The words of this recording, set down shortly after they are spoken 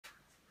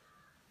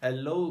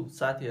Hello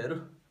साथीहरु,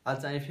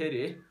 आज चाहिँ फेरि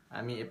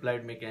हामी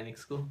एप्लाइड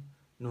मेकानिक्सको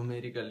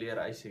न्युमेरिकल लिएर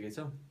आइसकेका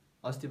छौं।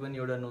 अस्ति पनि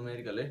एउटा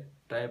न्युमेरिकल है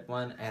टाइप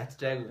 1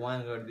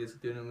 #1 गरिदिएछु।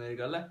 त्यो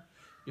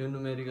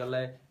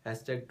न्युमेरिकललाई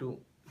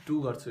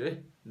 #2 गर्छु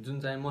है,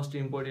 जुन चाहिँ मोस्ट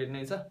इम्पोर्टेन्ट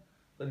नै छ।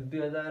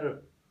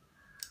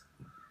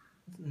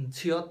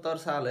 2076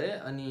 साल है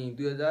अनि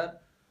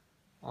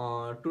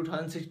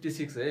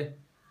 2066 है।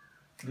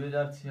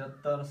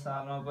 2076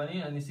 सालमा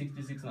पनि अनि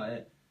 66 मा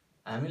है।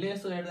 हामीले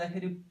यसो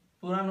हेर्दाखेरि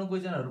पुरानो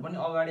क्वेशनहरु पनि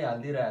अगाडि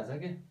हाल्दिरहेछ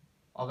के,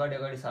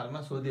 अगाडि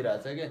सालमा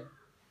सोधिरहेछ के।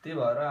 त्यही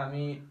भएर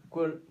हामी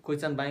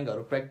क्वेशन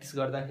बैंकहरु प्र्याक्टिस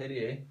गर्दाखेरि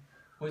है,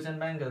 क्वेशन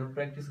बैंकहरु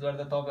प्र्याक्टिस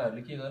गर्दा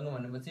तपाईहरुले के गर्नु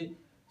भनेपछि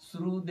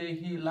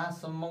सुरुदेखि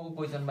लास्टसम्मको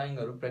क्वेशन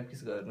बैंकहरु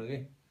प्र्याक्टिस गर्नु के।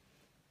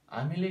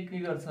 हामीले के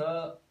गर्छ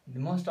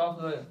मोस्ट अफ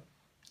द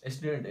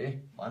स्टुडेन्ट है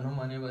भनौं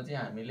भनेपछि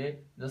हामीले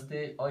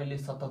जस्तै अहिले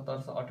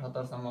 77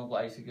 78 सम्मको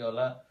आइसक्यो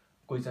होला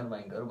क्वेशन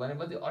बैंकहरु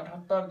भनेपछि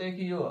 78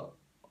 देखि यो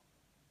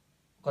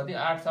कति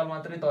 8 साल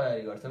मात्रै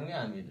तयारी गर्छौं के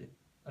हामीले।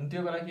 अनि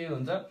त्यो बेला के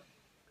हुन्छ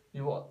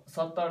यो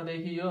 70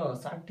 देखि यो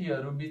 60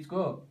 हरु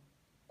बीचको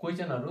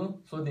क्वेशनहरु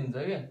सोधिन्छ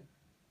के।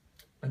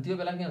 अनि त्यो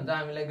बेला के हुन्छ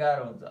हामीलाई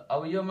गाह्रो हुन्छ।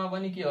 अब योमा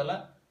पनि के होला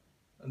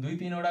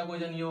 2-3 वटा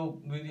क्वेशन यो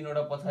 2-3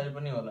 वटा पछाडी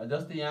पनि होला।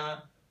 जस्तै यहाँ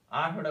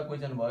 8 वटा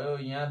क्वेशन भयो,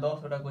 यहाँ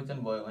 10 वटा क्वेशन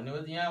भयो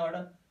भनेपछि यहाँबाट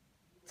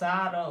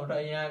 4 वटा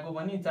यहाँको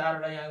पनि 4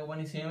 वटा यहाँको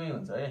पनि सेमै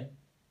हुन्छ है।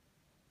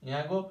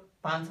 यहाँको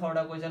 5-6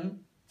 वटा क्वेशन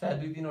चाहे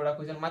 2-3 वटा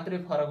क्वेशन मात्रै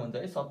फरक हुन्छ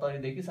है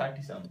 70 देखि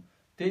 60 सम्म।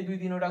 त्यही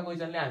 2-3 वटा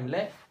क्वेशनले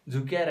हामीलाई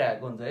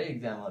झुक्याइरहेको हुन्छ है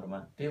एक्जामहरुमा।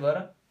 त्यही भएर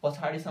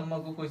पछाडी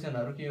सम्मको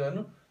क्वेशनहरु के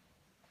गर्नु,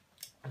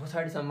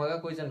 पछाडी सम्मका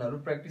क्वेशनहरु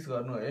प्र्याक्टिस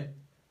गर्नु है,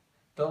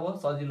 तब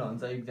सजिलो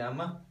हुन्छ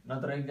एक्जाममा।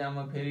 नत्र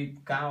एक्जाममा फेरि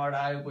कहाँबाट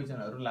आयो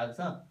क्वेशनहरु लाग्छ।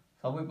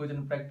 सबै क्वेशन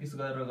प्र्याक्टिस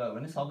गरेर गयो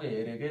भने सबै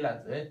हेरेकै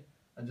लाग्छ है।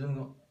 जुन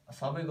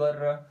सबै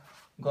गरेर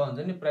गयो हुन्छ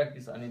नि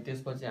प्र्याक्टिस, अनि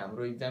त्यसपछि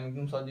हाम्रो एक्जाम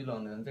एकदम सजिलो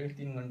हुन जान्छ कि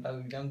 3 घण्टाको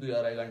एक्जाम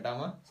 2-2.5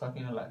 घण्टामा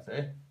सकिन लाग्छ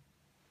है।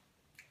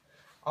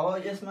 अब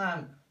यसमा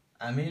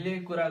हामीले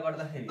कुरा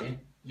गर्दाखेरि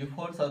यो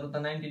फोर्सहरु त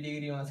 90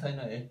 डिग्रीमा छैन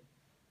है,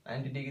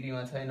 90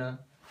 डिग्रीमा छैन।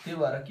 त्यो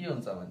भएर के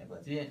हुन्छ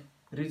भनेपछि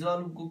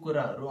रिजल्भको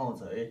कुराहरु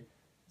आउँछ है।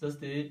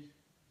 जस्तै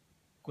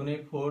कुनै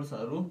फोर्स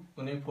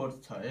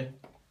छ है,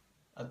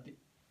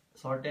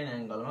 सर्टेन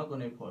एंगलमा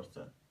कुनै फोर्स छ,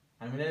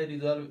 हामीलाई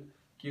रिजल्भ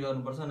के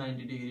गर्नुपर्छ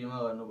 90 डिग्रीमा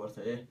गर्नुपर्छ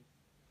है।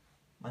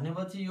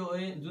 भनेपछि यो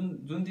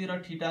जुनतिर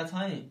थीटा छ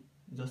है,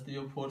 जस्तै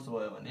यो फोर्स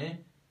भयो भने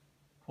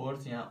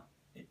फोर्स यहाँ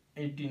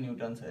 80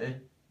 न्यूटन छ है।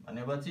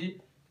 भनेपछि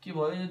के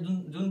भयो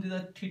जुनतिर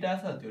थीटा छ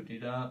त्यो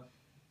थीटा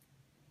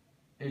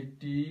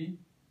 80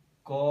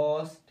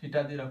 cos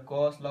थीटातिर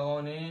cos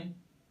लगाउने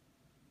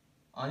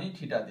अनि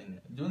थीटा दिने।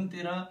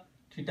 जुनतिर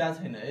थीटा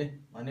छैन है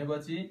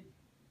भनेपछि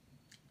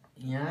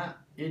यहाँ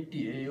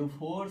 80 है यो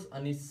फोर्स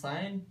अनि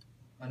sin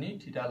अनि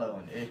थीटा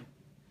लगाउने है।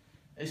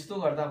 यस्तो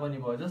गर्दा पनि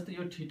भयो। जस्तै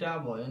यो थीटा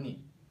भयो नि,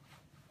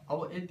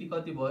 अब यति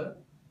कति भयो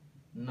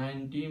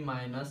 90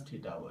 माइनस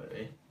थीटा भयो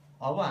है।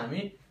 अब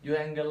हामी यो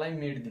एंगललाई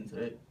मेटिदिन्छ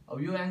है।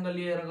 अब यो एंगल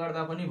लिएर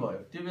गर्दा पनि भयो।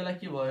 त्यो बेला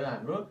के भयो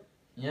हाम्रो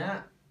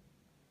यहाँ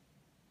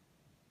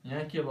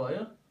के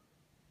भयो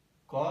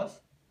cos,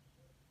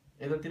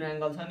 यतातिर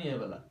एंगल छ नि यो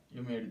बेला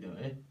यो मेटिदिउँ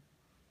है।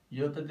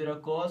 यो ततिर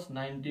cos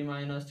 90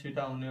 माइनस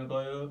थीटा हुने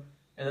गयो,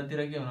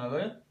 यतातिर के हुन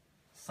गयो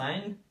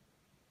sin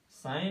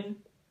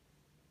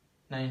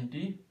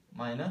 90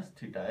 माइनस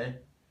थीटा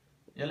है।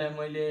 यसलाई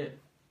मैले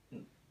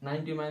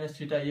 90 माइनस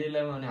थीटा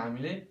यसलाई भने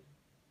हामीले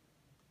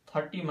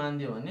 30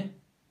 मान्दियो भने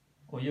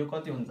यो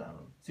कति हुन्छ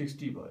हाम्रो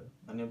 60 भयो।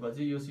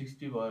 भनेपछि यो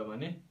 60 भयो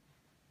भने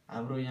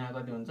हाम्रो यहाँ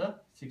कति हुन्छ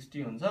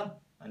 60 हुन्छ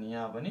अनि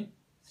यहाँ पनि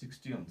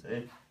 60 हुन्छ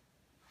है।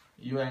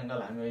 यो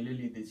एंगल हामी अहिले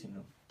लिदै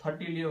छिनौ।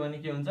 30 लियो भने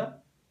के हुन्छ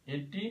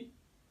 80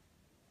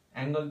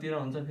 एंगलतिर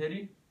हुन्छ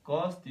फेरि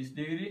cos 30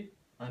 डिग्री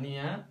अनि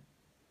यहाँ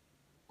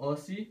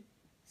 80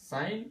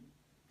 sin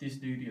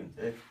 30 डिग्री हुन्छ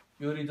है।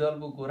 यो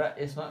रिजल्भको कुरा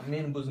यसमा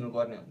मेन बुझ्नु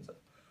पर्ने हुन्छ।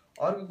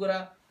 अर्को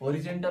कुरा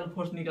होरिजेन्टल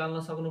फोर्स निकाल्न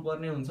सक्नु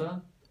पर्ने हुन्छ।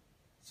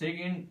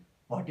 सेकेन्ड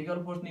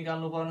भर्टिकल फोर्स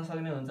निकाल्नु पर्न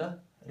सक्ने हुन्छ।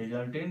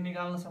 रिजल्टेन्ट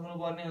निकाल्न सक्नु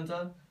पर्ने हुन्छ।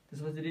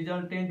 त्यसपछि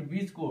रिजल्टेन्ट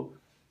बीचको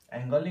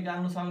एंगल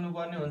निकाल्न सक्नु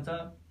पर्ने हुन्छ।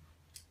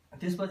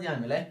 त्यसपछि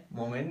हामीलाई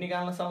मोमेन्ट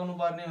निकाल्न सक्नु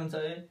पर्ने हुन्छ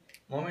है।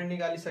 मोमेन्ट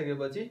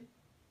निकालिसकेपछि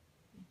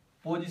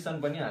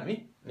पोजिसन पनि हामी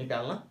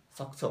निकाल्न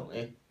सक्छौं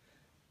है।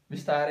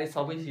 बिस्तारै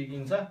सबै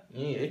सिकिन्छ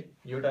यही है।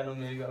 एउटा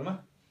न्युमेरिकलमा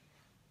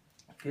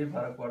केही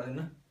फरक पर्दैन।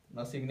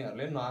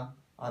 नसिक्नेहरुले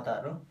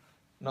हतार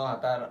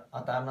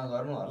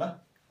नगर्नु होला।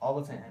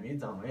 अब चाहिँ हामी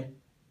जाउँ है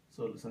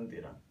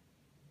सोलुसनतिर।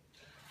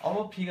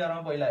 अब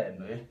फिगरमा पहिला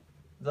हेर्नु है।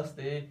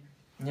 जस्तै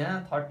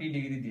यहाँ 30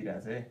 डिग्री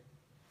दिइराछ है।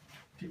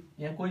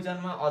 यहाँ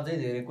क्वेशनमा अझै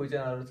धेरै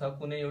क्वेशनहरु छ।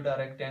 कुनै एउटा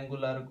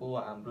रेक्ट्याङ्गुलरको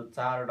हाम्रो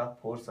 4 वटा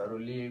फोर्सहरु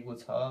लिएको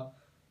छ,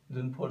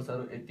 जुन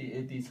फोर्सहरु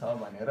यति छ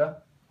भनेर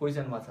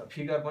क्वेशनमा छ।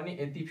 फिगर पनि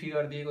यति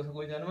फिगर दिएको छ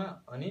क्वेशनमा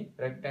अनि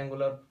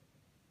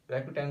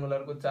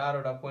रेक्ट्याङ्गुलरको 4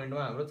 वटा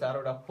पोइन्टमा हाम्रो 4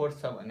 वटा फोर्स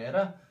छ भनेर,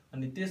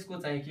 अनि त्यसको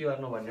चाहिँ के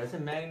गर्नु भनेर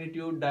चाहिँ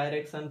म्याग्निट्युड,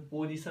 डाइरेक्सन,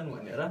 पोजिसन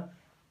भनेर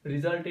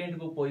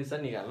रिजल्टेन्टको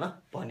पोजिसन निकाल्न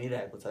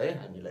भनिरहेको छ है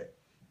हामीलाई।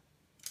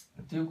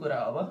 त्यो कुरा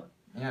अब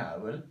यहाँ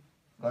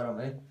गरौँ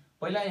है।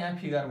 पहिला यहाँ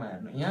फिगरमा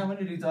हेर्नु, यहाँ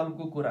पनि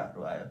रिजल्भको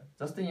कुराहरू आयो।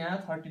 जस्तै यहाँ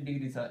 30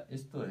 डिग्री छ,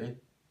 यस्तो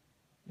है,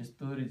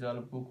 यस्तो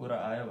रिजल्भको कुरा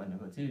आयो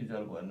भनेपछि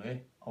रिजल्भ गर्नु है।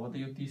 अब त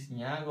यो 30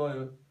 यहाँ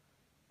गयो,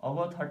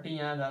 अब 30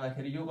 यहाँ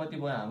जाँदाखेरि यो कति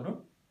भयो हाम्रो,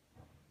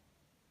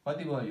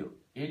 कति भयो, यो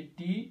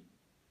 80,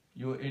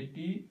 यो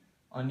 80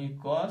 अनि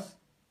cos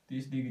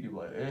 30 डिग्री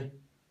भयो है।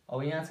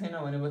 अब यहाँ छैन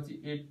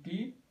भनेपछि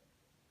 80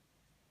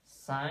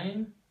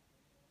 sin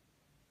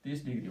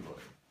 30 डिग्री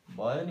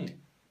भयो नि।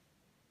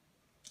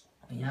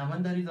 यहाँ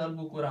पनि त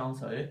रिजल्भको कुरा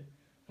आउँछ है।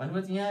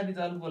 भनेपछि यहाँ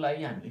रिजल्भको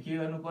लागि हामीले के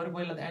गर्नु पर्यो,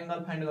 पहिला त एंगल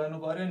फाइन्ड गर्नु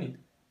पर्यो नि,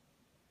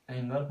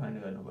 एंगल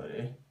फाइन्ड गर्नु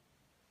पर्यो है।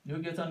 यो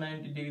के छ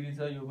 90 डिग्री छ,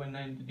 यो पनि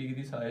 90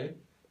 डिग्री छ है,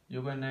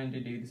 यो पनि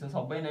 90 डिग्री छ,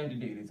 सबै 90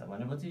 डिग्री छ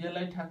भनेपछि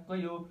यसलाई ठ्याक्क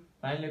यो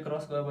लाइनले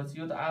क्रस गरेपछि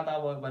यो त आधा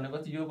भयो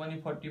भनेपछि यो पनि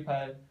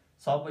 45,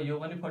 सबै यो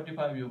पनि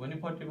 45, यो पनि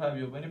 45,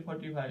 यो पनि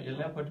 45,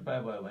 यसलाई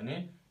 45 भयो भने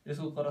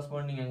यसको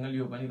करस्पोन्डिङ एंगल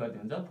यो पनि कति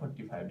हुन्छ,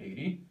 45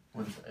 डिग्री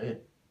हुन्छ है।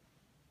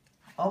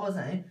 अब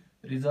चाहिँ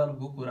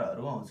रिजल्भको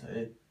कुराहरू आउँछ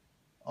है।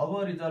 अब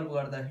रिजल्भ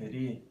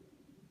गर्दाखेरि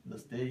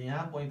जस्तै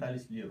यहाँ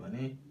 45 लियो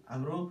भने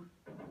हाम्रो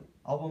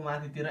अब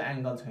माथितिर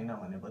एंगल छैन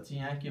भनेपछि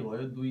यहाँ के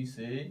भयो,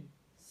 200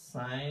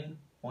 sin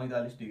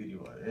 45 डिग्री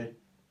भयो है।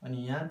 अनि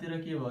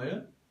यहाँतिर के भयो,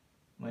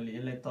 मैले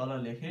यसलाई तल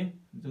लेखेँ,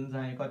 जुन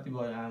चाहिँ कति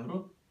भयो हाम्रो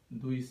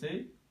 200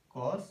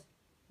 cos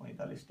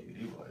 45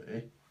 डिग्री भयो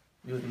है।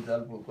 यो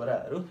रिजल्भको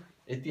कुराहरू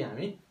यति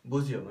हामी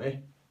बुझ्यौँ है।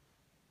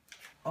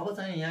 अब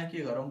चाहिँ यहाँ के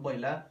गरौँ,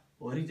 पहिला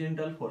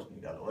होरिजेन्टल फोर्स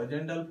निकालौँ।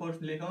 होरिजेन्टल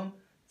फोर्स लेखौँ,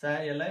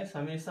 चाहे यसलाई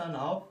समेसन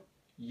अफ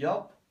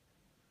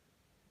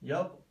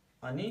एफ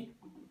अनि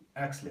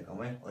एक्स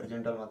लेखौँ है।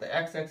 होरिजेन्टलमा त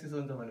एक्स एक्सिस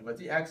हुन्छ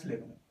भनेपछि एक्स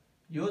लेखौँ।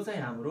 यो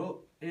चाहिँ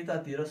हाम्रो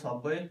यतातिर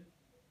सबै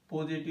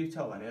पोजिटिभ छ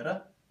भनेर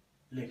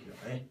लेख्यौँ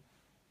है।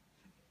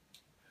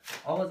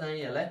 अब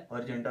चाहिँ यसलाई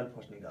होरिजेन्टल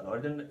फोर्स निकालौँ।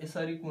 होरिजेन्टल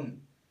यसरी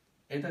कुन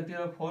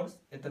यतातिर फोर्स,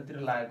 यतातिर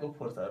लागेको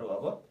फोर्सहरू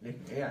अब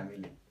लेख्ने है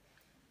हामीले।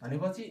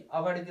 भनेपछि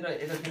अगाडितिर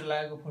यतातिर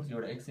लागेको फोर्स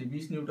एउटा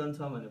 120 न्युटन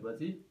छ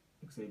भनेपछि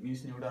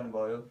 120 न्युटन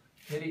भयो।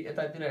 फेरि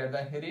यतातिर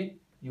हेर्दाखेरि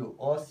यो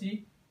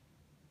 80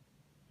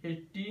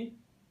 80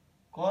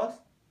 cos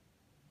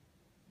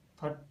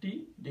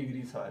 30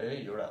 डिग्री छ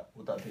है एउटा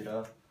उतातिर।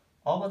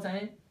 अब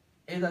चाहिँ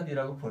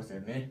यतातिरको फोर्स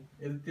हेर्ने,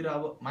 यतातिर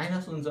अब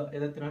माइनस हुन्छ,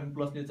 यतातिर हामी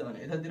प्लस लिन्छ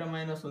भने यतातिर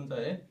माइनस हुन्छ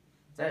है।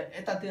 चाहे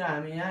यतातिर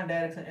हामी यहाँ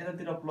डाइरेक्सन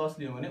यतातिर प्लस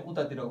लियो भने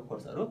उतातिरको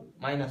फोर्सहरू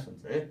माइनस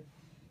हुन्छ है।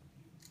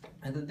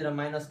 यतातिर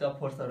माइनसका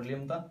फोर्सहरू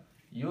लियौँ त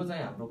यो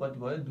चाहिँ हाम्रो कति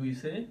भयो,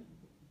 200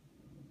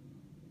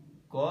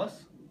 cos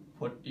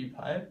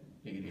 45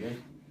 डिग्री है।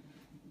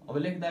 अब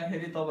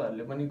लेख्दाखेरि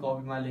तपाईहरुले पनि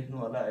कपीमा लेख्नु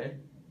होला है,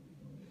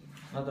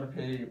 नत्र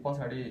फेरि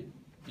पछाडी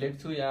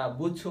लेख्छु या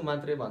बुझ्छु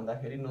मात्रै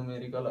भन्दाखेरि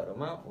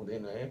न्युमेरिकलहरुमा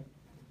हुँदैन है,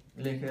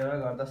 लेखेर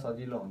गर्दा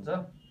सजिलो हुन्छ।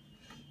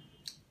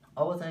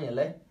 अब चाहिँ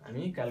यसलाई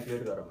हामी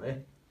क्याल्कुलेट गरौँ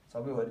है।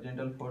 सबै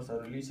होरिजेन्टल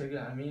फोर्सहरु लिइसक्यो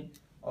हामी।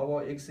 अब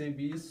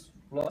 120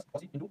 प्लस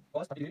 80 इन्टु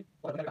cos 30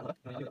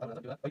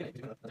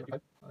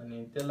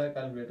 अनि त्यसलाई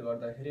क्याल्कुलेट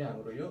गर्दाखेरि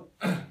हाम्रो यो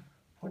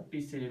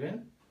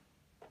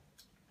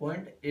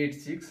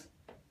 47.86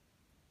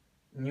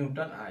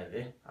 न्युटन आयो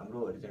है हाम्रो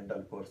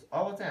होरिजेन्टल फोर्स।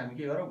 अब चाहिँ हामी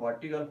के गरौँ,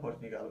 भर्टिकल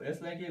फोर्स निकालौँ।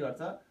 यसलाई के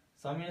गर्छ,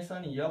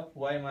 समेसन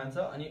Fy मान्छ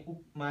अनि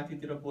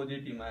माथितिर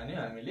पोजिटिभ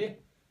मान्यो हामीले,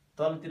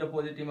 तलतिर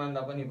पोजिटिभ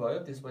मान्दा पनि भयो।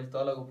 त्यसपछि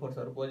तलको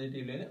फोर्सहरु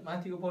पोजिटिभ लिने,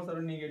 माथिको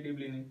फोर्सहरु नेगेटिभ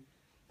लिने।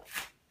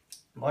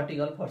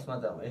 भर्टिकल फोर्समा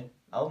जाउँ है।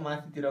 अब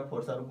माथितिर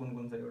फोर्सहरु कुन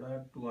कुन छ, एउटा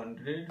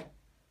 200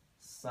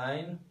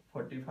 sin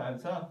 45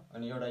 छ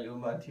अनि एउटा यो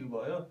माथि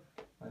भयो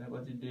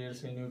भनेपछि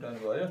 150 न्युटन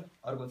भयो।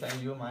 अर्को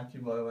चाहिँ यो माथि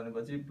भयो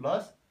भनेपछि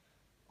plus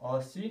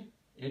 80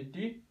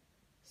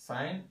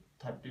 sin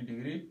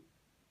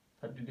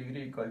 30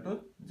 degree equal to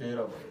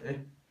 0 भयो है।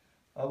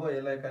 अब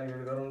यसलाई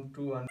क्याल्कुलेट गरौँ।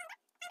 200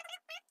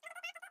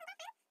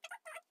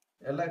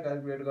 यसलाई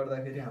क्याल्कुलेट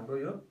गर्दाखेरि हाम्रो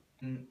यो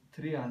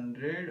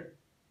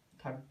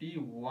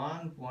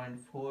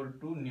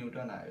 331.42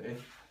 न्युटन आयो है।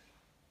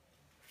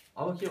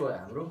 अब के भयो,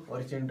 हाम्रो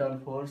होरिजेन्टल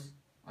फोर्स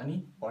अनि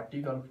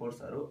भर्टिकल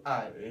फोर्सहरु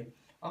आयो है।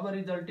 अब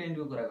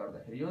रिजल्टेन्टको कुरा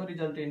गर्दाखेरि यो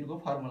रिजल्टेन्टको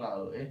फर्मुला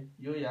हो है,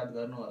 यो याद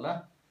गर्नु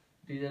होला।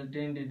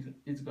 Resultant is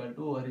equal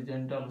to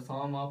horizontal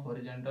some of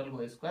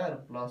होरिजेन्टलको square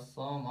plus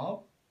some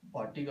of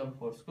vertical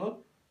फोर्सको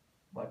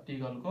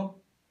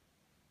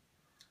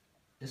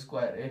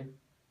square है।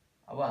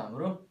 अब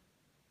हाम्रो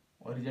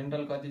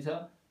होरिजेन्टल कति छ,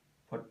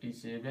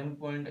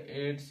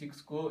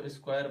 47.86 को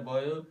स्क्वायर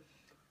भयो।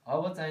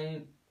 अब चाहिँ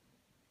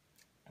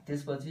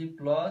त्यसपछि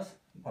प्लस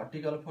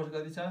भर्टिकल फोर्स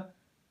कति छ,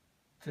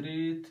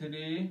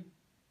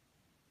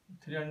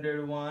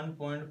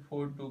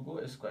 301.42 को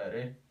स्क्वायर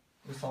है।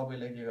 यो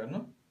सबैलाई के गर्नु,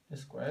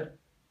 स्क्वायर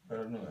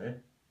गर्नु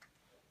है।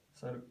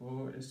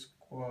 सरको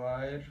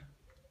स्क्वायर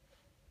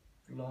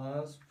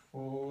प्लस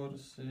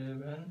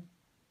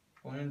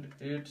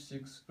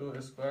 47.86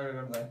 को स्क्वायर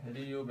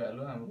गर्दाखेरि यो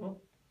भ्यालु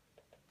हाम्रो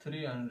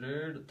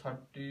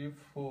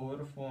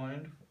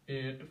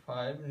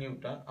 334.85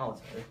 न्युटन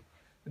आउँछ है।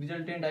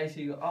 रिजल्टेन्ट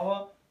आइसक्यो।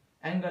 अब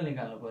एंगल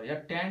निकाल्नु पर्यो, या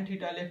tan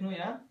थीटा लेख्नु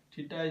या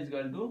theta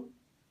equal to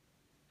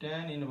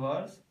tan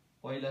inverse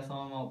पहिला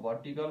सम अफ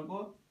भर्टिकल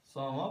को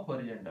सम अफ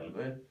होरिजेन्टल को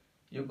है।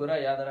 यो कुरा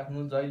याद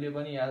राख्नु, जहिले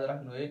पनि याद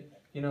राख्नु है।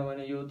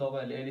 किनभने यो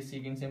तपाईहरुले अहिले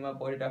सेकेन्ड सेममा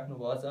पढिराख्नु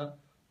भएको छ।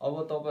 अब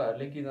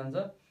तपाईहरुले के जान्छ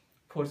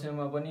फोर्थ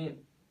सेममा पनि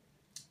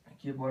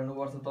के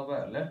पढ्नुपर्छ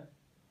तपाईहरुले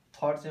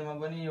थर्ड सेममा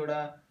पनि एउटा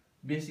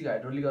बेसिक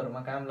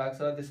हाइड्रोलिकहरुमा काम लाग्छ।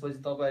 त्यसपछि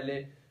तपाईहरुले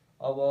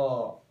अब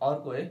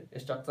अर्को है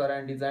स्ट्रक्चर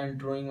एन्ड डिजाइन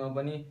ड्राइङमा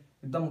पनि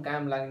एकदम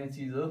काम लाग्ने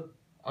चीज हो।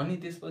 अनि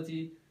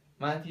त्यसपछि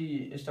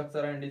माथि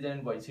स्ट्रक्चर एन्ड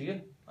डिजाइन भइसक्यो।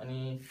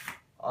 अनि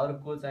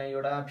अर्को चाहिँ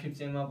एउटा फिफ्थ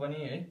सेममा पनि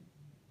है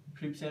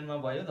फिफ्थ सेममा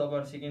भयो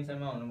तपाईहरु सेकेन्ड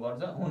सेममा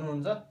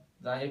हुनुहुन्छ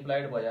जहाँ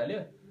एप्लाइड भइहाल्यो।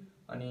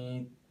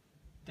 अनि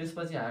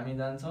त्यसपछि हामी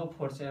जान्छौं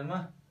फोर्थ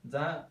सेममा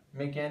जहाँ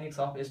मेकानिक्स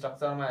अफ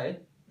स्ट्रक्चरमा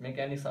है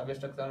मेकानिक्स अफ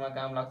स्ट्रक्चरमा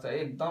काम लाग्छ।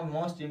 एकदम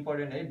मोस्ट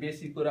इम्पोर्टेन्ट है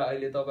बेसिक कुरा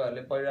अहिले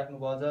तपाईहरुले पढिराख्नु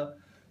भएको छ।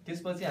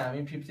 त्यसपछि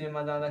हामी फिफ्थ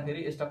सेममा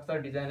जाँदाखेरि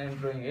स्ट्रक्चर डिजाइन एन्ड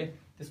ड्राइङ है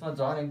त्यसमा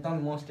झन् एकदम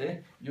मोस्ट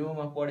है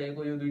योमा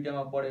पढेको यो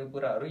दुईटामा पढेको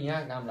कुराहरु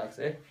यहाँ काम लाग्छ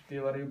है।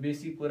 त्यही भएर यो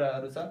बेसिक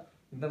कुराहरु छ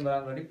एकदम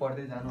राम्ररी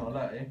पढ्दै जानु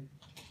होला है।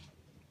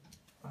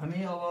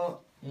 हामी अब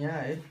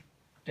यहाँ है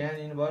tan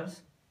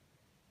इन्भर्स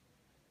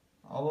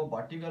अब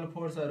भर्टिकल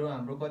फोर्सहरु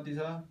हाम्रो कति छ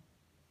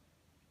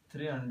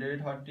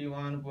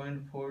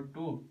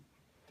 331.42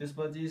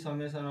 त्यसपछि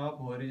समेसन अफ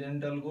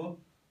होरिजेन्टल को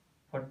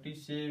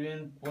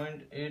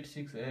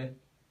 47.86 है।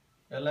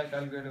 यसलाई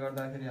क्याल्कुलेट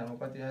गर्दाखेरि हाम्रो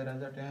कति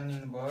आइरहेछ tan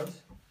इन्भर्स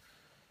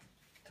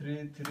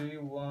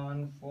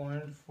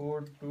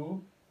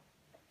 331.42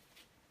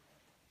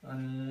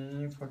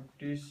 अनि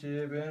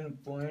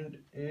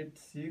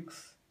 47.86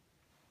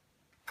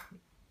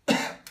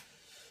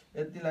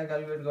 यतिलाई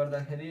क्याल्कुलेट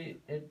गर्दाखेरि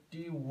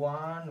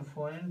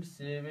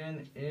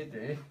 81.78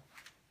 है।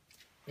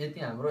 यति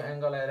हाम्रो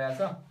एंगल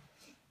आइरहेछ।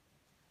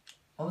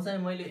 अब चाहिँ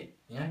मैले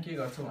यहाँ के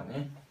गर्छु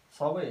भने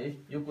सबै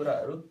यो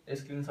कुराहरु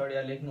स्क्रिनशट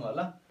या लेख्नु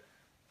होला।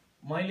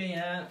 मैले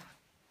यहाँ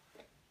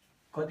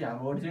कति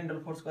हाम्रो होरिजेन्टल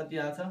फोर्स कति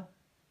आछ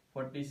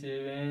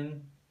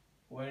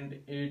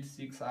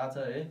 47.86 आछ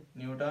है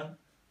न्यूटन।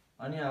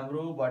 अनि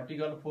हाम्रो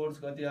भर्टिकल फोर्स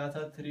कति आछ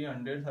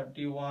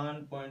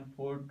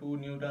 331.42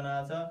 न्यूटन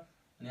आछ।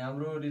 अनि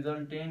हाम्रो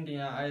रिजल्टेन्ट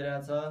यहाँ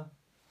आइरहेछ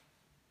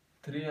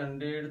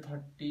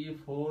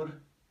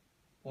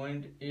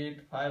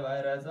 334.85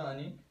 आइरहेछ।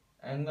 अनि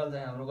एंगल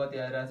चाहिँ हाम्रो कति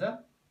आइरहेछ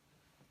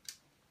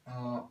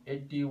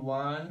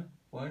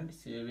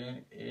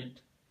 81.78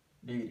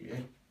 डिग्री है।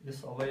 यो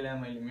सबैलाई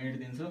मैले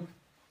मेटिदिन्छु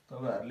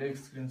तपाईहरुले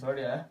स्क्रिनशट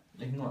या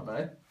लेख्नु होला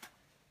है।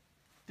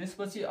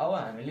 त्यसपछि अब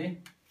हामीले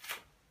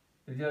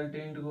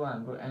रिजल्टेन्ट को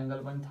हाम्रो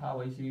एंगल पनि थाहा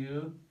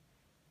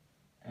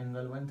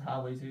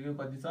भइसक्यो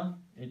कति छ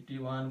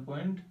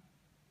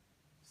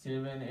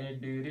 81.78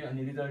 डिग्री।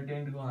 अनि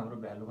रिजल्टेन्ट को हाम्रो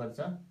भ्यालु कति छ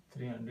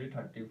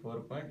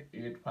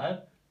 334.85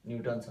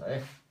 न्यूटन छ है।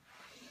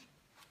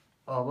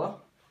 अब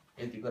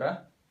यति कुरा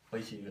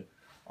भइसक्यो।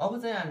 अब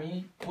चाहिँ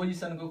हामी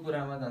पोजिसन को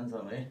कुरामा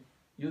जान्छौं है।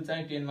 यो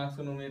चाहिँ 10 मार्क्स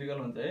को न्यूमेरिकल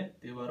हुन्छ है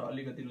त्यही भएर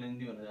अलिकति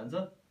लेन्थी हुन जान्छ।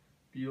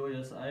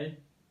 POSI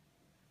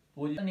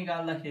पोजिसन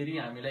निकाल्दाखेरि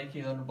हामीलाई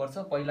के गर्नुपर्छ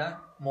पहिला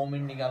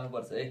मोमेन्ट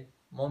निकाल्नुपर्छ है।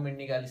 मोमेन्ट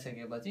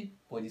निकालिसकेपछि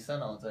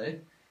पोजिसन आउँछ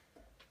है।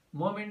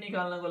 मोमेन्ट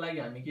निकाल्नको लागि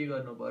हामी के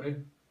गर्नु पर्यो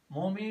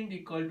मोमेन्ट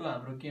इक्वल टु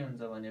हाम्रो के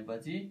हुन्छ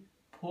भनेपछि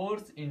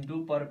फोर्स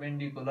इन्टु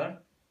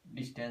परपेन्डिकुलर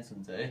डिस्टेन्स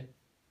हुन्छ है।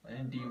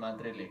 अनि डी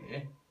मात्रै लेखे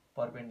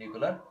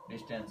परपेन्डिकुलर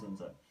डिस्टेन्स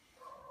हुन्छ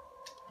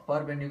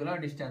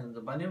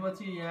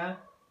भनेपछि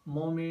यहाँ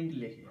मोमेन्ट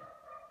लेखे।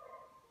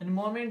 अनि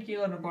मोमेन्ट के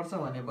गर्नुपर्छ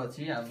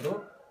भनेपछि हाम्रो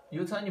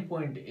यो छ नि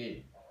पोइन्ट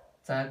ए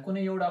चाहे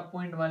कुनै एउटा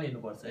पोइन्टमा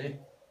लिनुपर्छ है।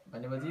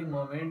 भनेपछि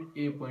मोमेन्ट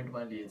ए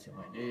पोइन्टमा लिएछु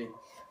मैले।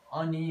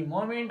 अनि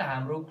मोमेन्ट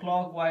हाम्रो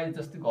क्लकवाइज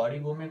जस्तै घडी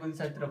घुमेको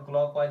दिशातिर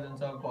क्लकवाइज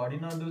हुन्छ घडी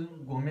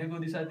नघुमेको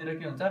दिशातिर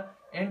के हुन्छ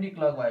एन्टी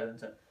क्लकवाइज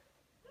हुन्छ।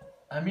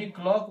 हामी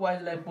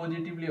क्लकवाइजलाई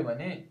पोजिटिभ लियो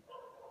भने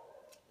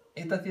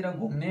यतातिर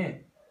घुम्ने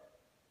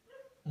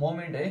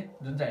मोमेन्ट है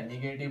जुन चाहिँ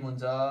नेगेटिभ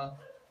हुन्छ।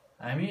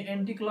 हामी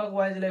एन्टी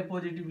क्लकवाइजलाई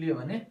पोजिटिभ लियो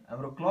भने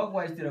हाम्रो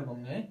क्लकवाइजतिर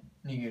घुम्ने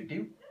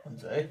नेगेटिभ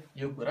हुन्छ है।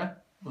 यो कुरा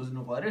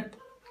बुझ्नु पर्यो।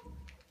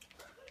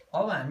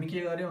 अब हामी के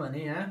गर्यौं भने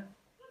यहाँ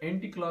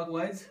एन्टी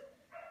क्लकवाइज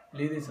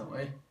लिदैछौं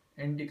है।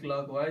 Anti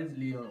clockwise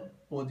Leo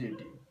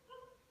positive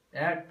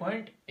at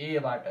point ए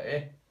बाट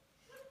है।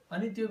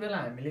 अनि त्यो बेला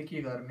हामीले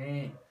के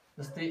गर्ने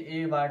जस्तै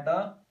ए बाट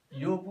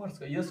यो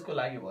फोर्स यसको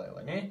लागि भयो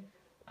भने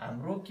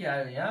हाम्रो के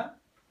आयो यहाँ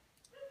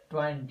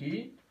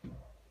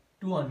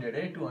 200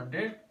 है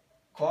 200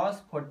 cos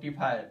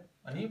 45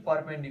 अनि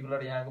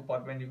परपेन्डिकुलर यहाँको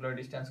परपेन्डिकुलर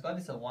डिस्टेन्स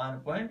कति छ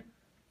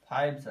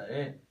 1.5 छ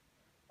है।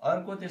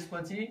 अर्को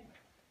त्यसपछि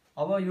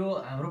अब यो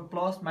हाम्रो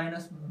प्लस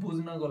माइनस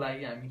बुझ्नको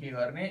लागि हामी के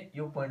गर्ने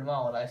यो पोइन्टमा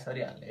होला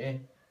यसरी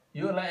हाल्ने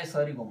योलाई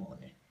यसरी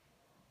घुमाउने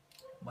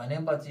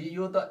भनेपछि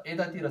यो त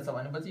यतातिर छ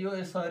भनेपछि यो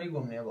यसरी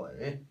घुम्ने भयो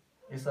है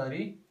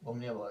यसरी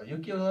घुम्ने भयो। यो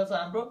के हुन्छ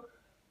हाम्रो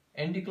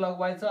एन्टी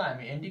क्लकवाइज छ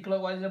हामी एन्टी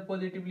क्लकवाइजले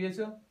पोजिटिभ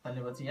लिएछौं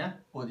भनेपछि यहाँ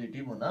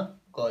पोजिटिभ हुन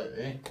गयो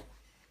है।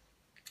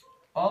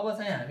 अब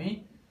चाहिँ हामी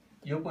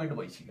यो पोइन्ट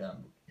भइसक्यो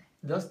हाम्रो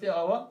जस्तै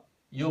अब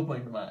यो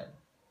पोइन्टमा आयो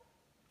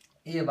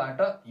ए बाट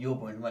यो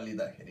पोइन्टमा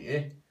लिँदाखेरि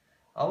है।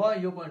 अब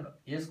यो पोइन्ट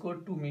यसको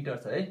 2 मिटर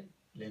छ है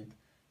लेन्थ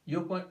यो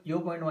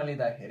पोइन्टमा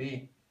लिँदाखेरि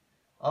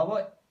अब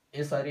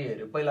यसरी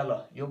हेर्यो पहिला ल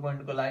यो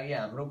पोइन्टको लागि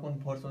हाम्रो कुन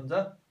फोर्स हुन्छ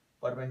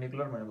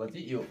परपेन्डिकुलर भनेपछि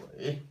यो भयो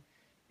है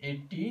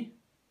 80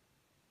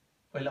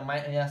 पहिला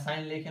यहाँ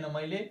साइन लेखेन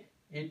मैले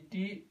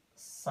 80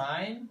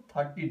 sin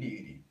 30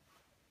 डिग्री।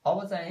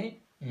 अब चाहिँ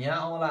यहाँ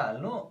औँला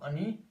हाल्नु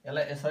अनि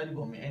यसलाई यसरी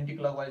घुम्यो एन्टी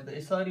क्लकवाइज त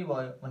यसरी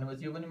भयो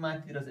भनेपछि यो पनि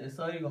माथितिर छ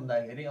यसरी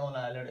घुम्दाखेरि औँला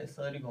हालेर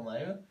यसरी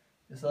घुमायो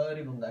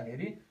यसरी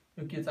घुम्दाखेरि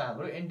यो के छ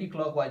हाम्रो एन्टी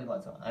क्लकवाइजमा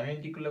छ हामी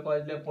एन्टी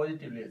क्लकवाइजले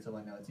पोजिटिभ लिएछौँ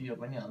भनेपछि यो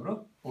पनि हाम्रो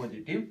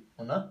पोजिटिभ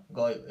हुन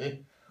गयो है।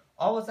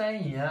 अब चाहिँ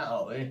यहाँ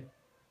आऊ है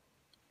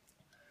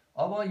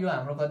अब यो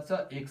हाम्रो कति छ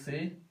 100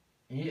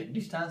 यी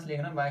डिस्टेन्स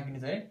लेख्न बाँकी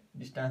छ है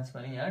डिस्टेन्स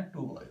पनि यहाँ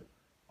 2 भयो।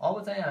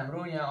 अब चाहिँ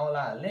हाम्रो यहाँ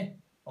औँला हाल्ने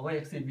अब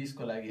 120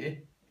 को लागि है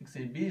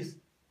 120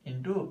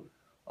 इन्टु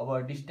अब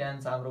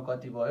डिस्टेन्स हाम्रो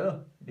कति भयो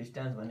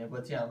डिस्टेन्स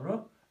भनेपछि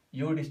हाम्रो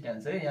यो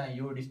डिस्टेन्स है यहाँ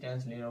यो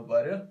डिस्टेन्स लिनु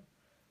पर्यो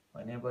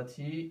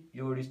भनेपछि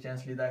यो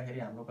डिस्टेन्स लिँदाखेरि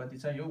हाम्रो कति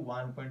छ यो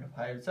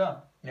 1.5 छ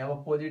अनि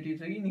अब पोजिटिभ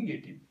छ कि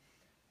नेगेटिभ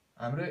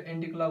हाम्रो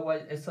एन्टी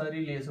क्लकवाइज यसरी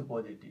लिएछु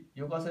पोजिटिभ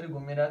यो कसरी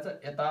घुमिरहेछ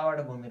यताबाट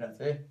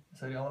घुमिरहेछ है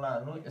यसरी औँला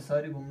हाल्नु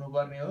यसरी घुम्नु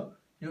पर्ने हो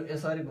यो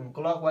यसरी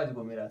क्लकवाइज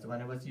घुमिरहेछ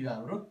भनेपछि यो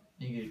हाम्रो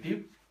नेगेटिभ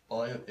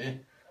भयो है।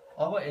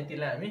 अब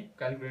यतिलाई हामी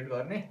क्याल्कुलेट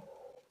गर्ने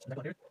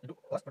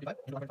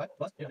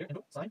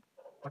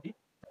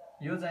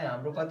यो चाहिँ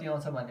हाम्रो कति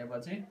आउँछ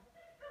भनेपछि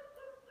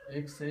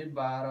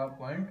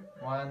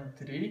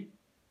 112.13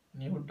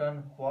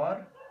 न्युटन पर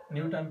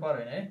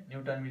होइन है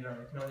न्युटन मिटर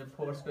किनभने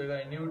फोर्सको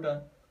एकाइ न्युटन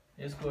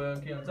यसको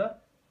के हुन्छ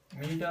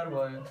मिटर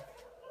भयो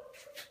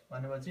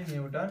भनेपछि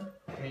न्युटन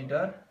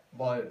मिटर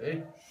भयो है।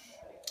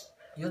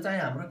 यो चाहिँ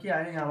हाम्रो के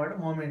आयो यहाँबाट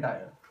मोमेन्ट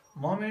आयो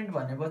मोमेन्ट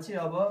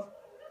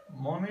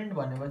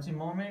भनेपछि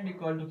मोमेन्ट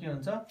इक्वल टु के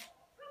हुन्छ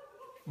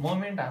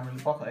मोमेन्ट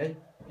हामीले पख है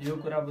यो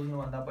कुरा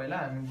बुझ्नुभन्दा पहिला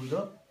हामी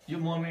बुझौँ यो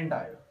मोमेन्ट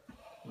आयो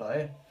ल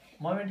है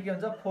मोमेन्ट के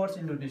हुन्छ फोर्स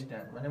इन्टु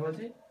डिस्टेन्स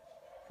भनेपछि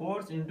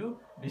फोर्स इन्टु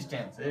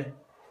डिस्टेन्स है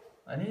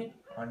अनि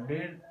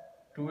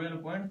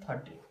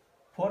 112.30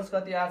 फोर्स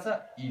कति आछ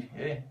ई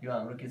है यो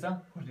हाम्रो के छ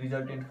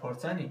रिजल्टेन्ट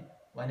फोर्स छ नि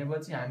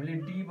भनेपछि हामीले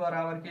डी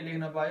बराबर के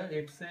लेख्न पायो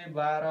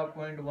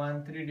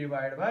 112.13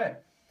 डिभाइड बाइ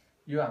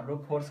यो हाम्रो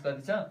फोर्स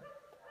कति छ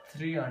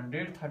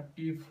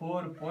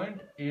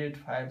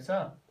 334.85 छ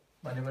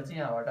भनेपछि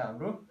यहाँबाट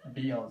हाम्रो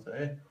डी आउँछ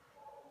है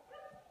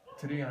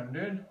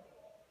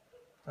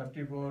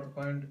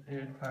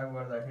 334.85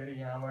 गर्दाखेरि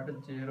यहाँबाट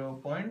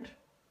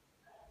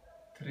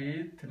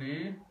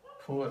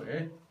 0.334 है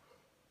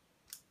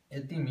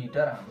यति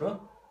मिटर हाम्रो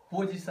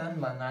पोजिसन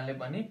भन्नाले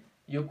पनि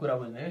यो कुरा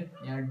बुझ्ने है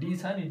यहाँ डी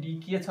छ नि डी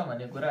के छ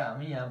भन्ने कुरा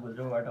हामी यहाँ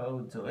बुझ्रोबाट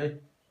बुझ्छौँ है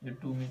यो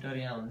 2 मिटर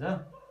यहाँ हुन्छ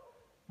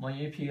म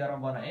यही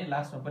फिगरमा बनाएँ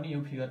लास्टमा पनि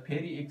यो फिगर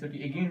फेरि एकचोटि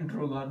अगेन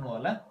ड्र गर्नु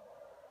होला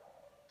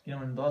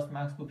किनभने 10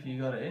 मार्क्सको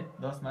फिगर है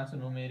 10 मार्क्सको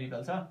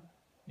न्युमेरिकल छ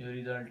यो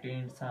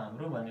रिजल्टेन्ट छ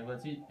हाम्रो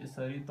भनेपछि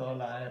यसरी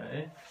तल आएर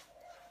है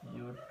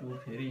यो 2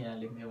 फेरि यहाँ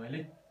लेख्ने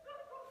मैले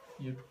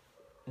यो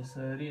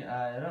यसरी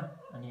आएर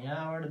अनि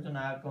यहाँबाट जुन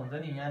आएको हुन्छ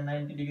नि यहाँ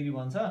 90 डिग्री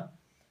भन्छ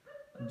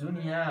जुन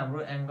यहाँ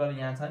हाम्रो एंगल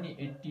यहाँ छ नि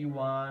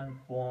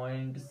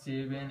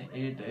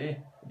 81.78 है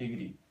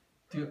डिग्री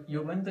त्यो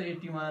यो पनि त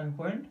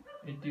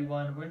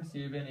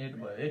 81.78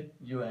 भयो है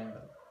यो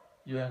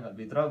एंगल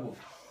भित्रको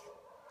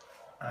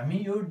हामी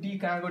यो डी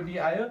कहाँको डी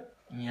आयो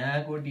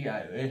यहाँको डी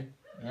आयो है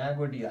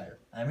यहाँको डी आयो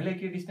हामीलाई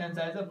के डिस्टेन्स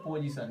चाहिन्छ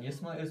पोजिसन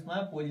यसमा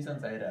पोजिसन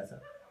चाहिरहेछ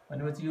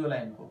भनेपछि यो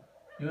लाइनको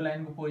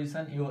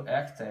पोजिसन यो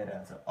एक्स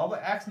चाहिरहेछ। अब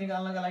एक्स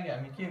निकाल्नका लागि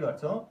हामी के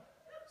गर्छौं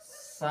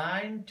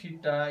sin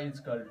थीटा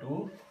इक्वल टु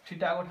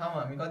थीटाको ठाउँमा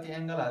हामी कति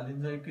एंगल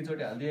हाल्दिन्छौं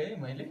एकैचोटी हाल्दिए है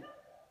मैले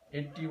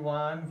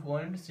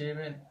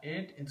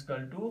 81.78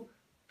 इक्वल टु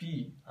पी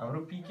हाम्रो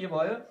पी के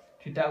भयो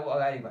थीटाको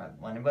अगाडि भाग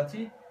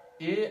भनेपछि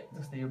ए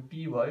जस्तै यो पी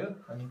भयो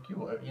अनि क्यू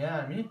भयो यहाँ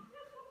हामी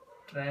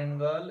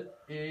ट्रायंगल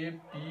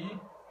एपी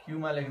क्यू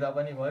मा लेख्दा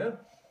पनि भयो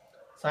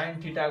sin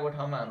थीटाको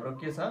ठाउँमा हाम्रो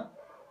के छ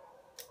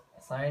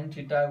sin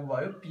थीटाको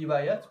भयो p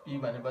बाइ h p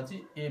भनेपछि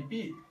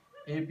एपी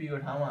को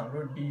ठाउँमा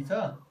हाम्रो डी छ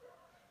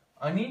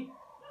अनि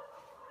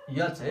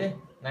h है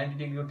 90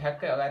 डिग्री को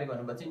ठ्याक्कै अगाडि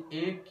भनेपछि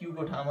AQ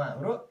को ठाउँमा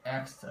हाम्रो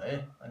x छ है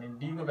अनि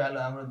d को भ्यालु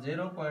हाम्रो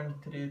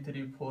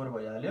 0.334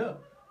 भइहाल्यो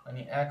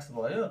अनि x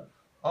भयो।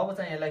 अब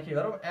चाहिँ यसलाई के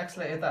गरौँ x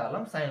लाई यता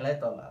हालौँ sin लाई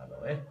तल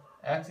हालौँ है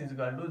x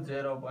equal to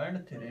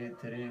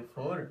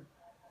 0.334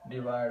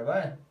 divide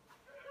by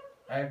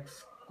x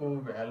को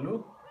भ्यालु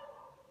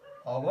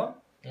अब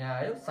यहाँ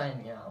आयो sin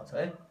यहाँ आउँछ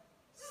है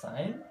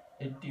sin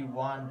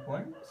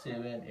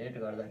 81.78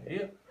 गर्दाखेरि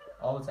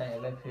अब चाहिँ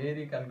यसलाई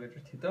फेरि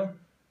calculator थितौं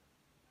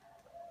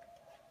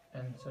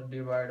answer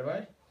divide by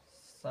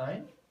sin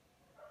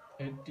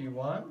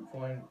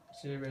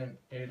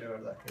 81.78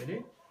 गर्दाखेरि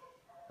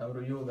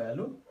हाम्रो यो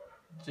भ्यालु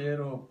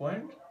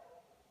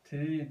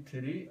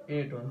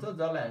 0.338 हुन्छ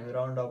जसलाई हामी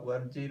राउन्ड अफ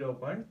गरेर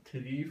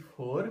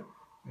 0.34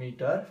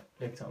 मिटर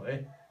लेख्छौं है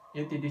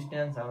यति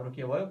डिस्टेन्स हाम्रो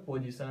के भयो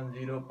पोजिसन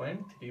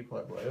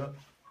 0.34 भयो।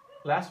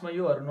 लास्टमा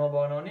योहरु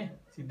नबनाउने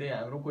सिधै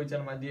हाम्रो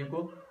क्वेशनमा दिएको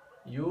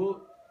यो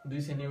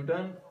 200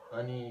 न्युटन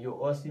अनि यो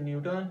 80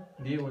 न्युटन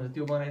दिएको हुन्छ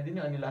त्यो बनाइदिने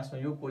अनि लास्टमा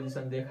यो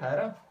पोजिसन देखाएर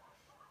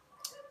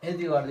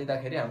यदि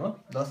गर्दिदाखेरि हाम्रो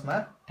 10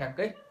 मार्क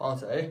ठ्याक्कै पाउँछ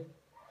है।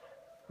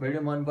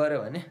 भिडियो मन पर्यो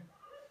भने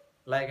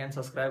लाइक एन्ड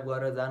सब्स्क्राइब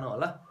गरेर जानु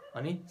होला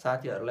अनि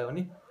साथीहरुलाई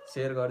पनि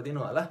शेयर गरिदिनु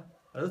होला।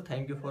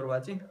 Thank you for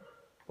watching.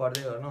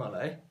 पढ्दै गर्नु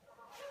होला है।